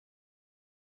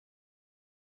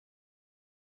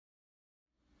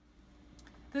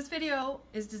This video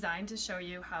is designed to show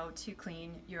you how to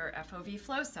clean your FOV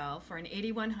flow cell for an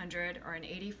 8100 or an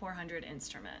 8400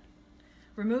 instrument.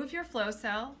 Remove your flow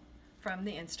cell from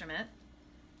the instrument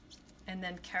and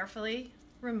then carefully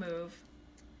remove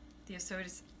the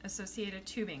associated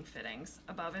tubing fittings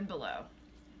above and below.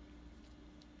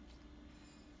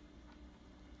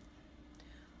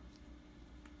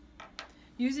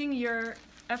 Using your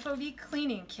FOV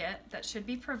cleaning kit that should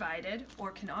be provided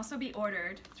or can also be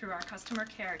ordered through our customer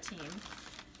care team,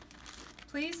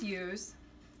 please use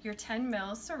your 10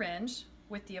 ml syringe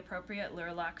with the appropriate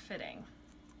Luer lock fitting.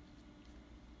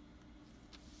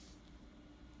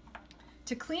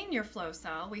 To clean your flow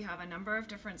cell, we have a number of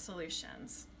different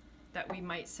solutions that we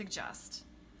might suggest.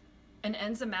 An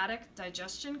enzymatic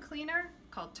digestion cleaner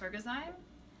called Turgazyme,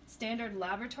 standard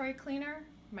laboratory cleaner,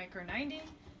 Micro 90,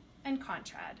 and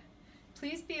Contrad.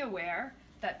 Please be aware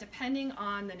that depending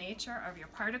on the nature of your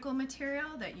particle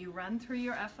material that you run through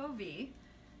your FOV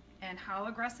and how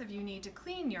aggressive you need to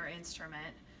clean your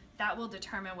instrument, that will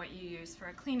determine what you use for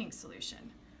a cleaning solution.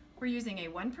 We're using a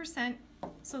 1%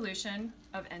 solution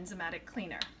of enzymatic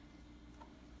cleaner.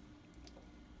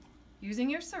 Using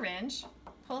your syringe,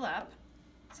 pull up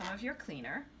some of your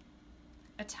cleaner,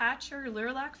 attach your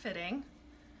Luer lock fitting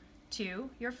to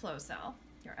your flow cell,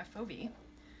 your FOV.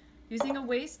 Using a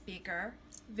waste beaker,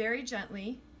 very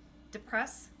gently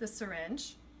depress the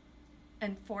syringe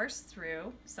and force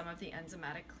through some of the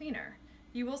enzymatic cleaner.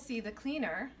 You will see the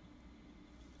cleaner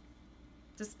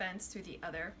dispense through the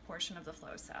other portion of the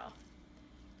flow cell.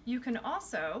 You can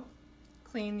also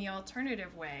clean the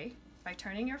alternative way by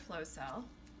turning your flow cell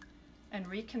and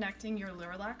reconnecting your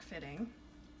Luer lock fitting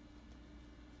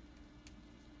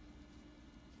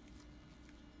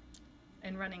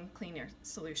and running cleaner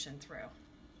solution through.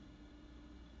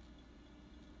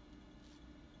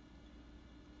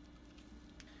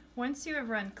 Once you have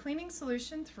run cleaning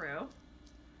solution through,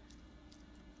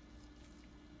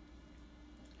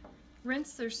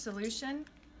 rinse the solution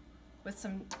with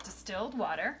some distilled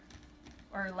water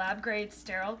or lab-grade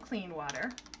sterile clean water.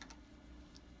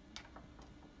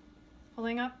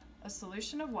 Pulling up a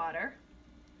solution of water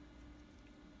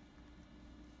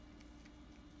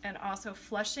and also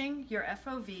flushing your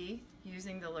FOV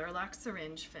using the Luer lock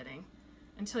syringe fitting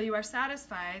until you are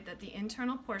satisfied that the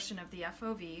internal portion of the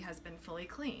FOV has been fully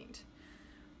cleaned.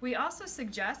 We also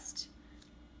suggest,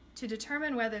 to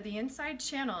determine whether the inside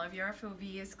channel of your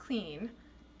FOV is clean,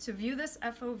 to view this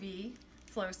FOV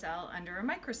flow cell under a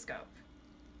microscope.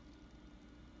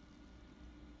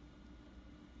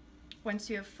 Once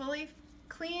you have fully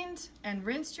cleaned and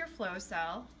rinsed your flow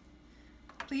cell,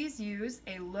 please use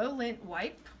a low lint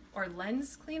wipe or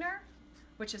lens cleaner,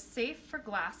 which is safe for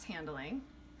glass handling.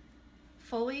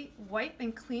 Fully wipe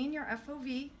and clean your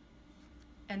FOV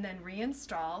and then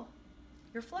reinstall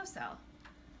your flow cell.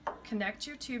 Connect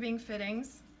your tubing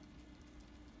fittings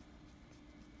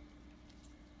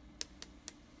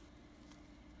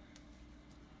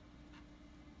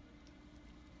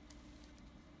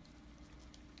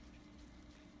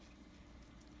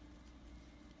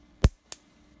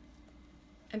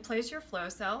and place your flow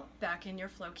cell back in your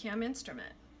FlowCam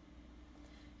instrument.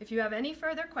 If you have any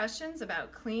further questions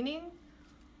about cleaning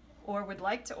or would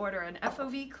like to order an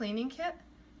FOV cleaning kit,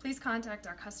 please contact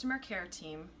our customer care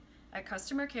team at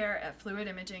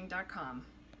customercare@fluidimaging.com.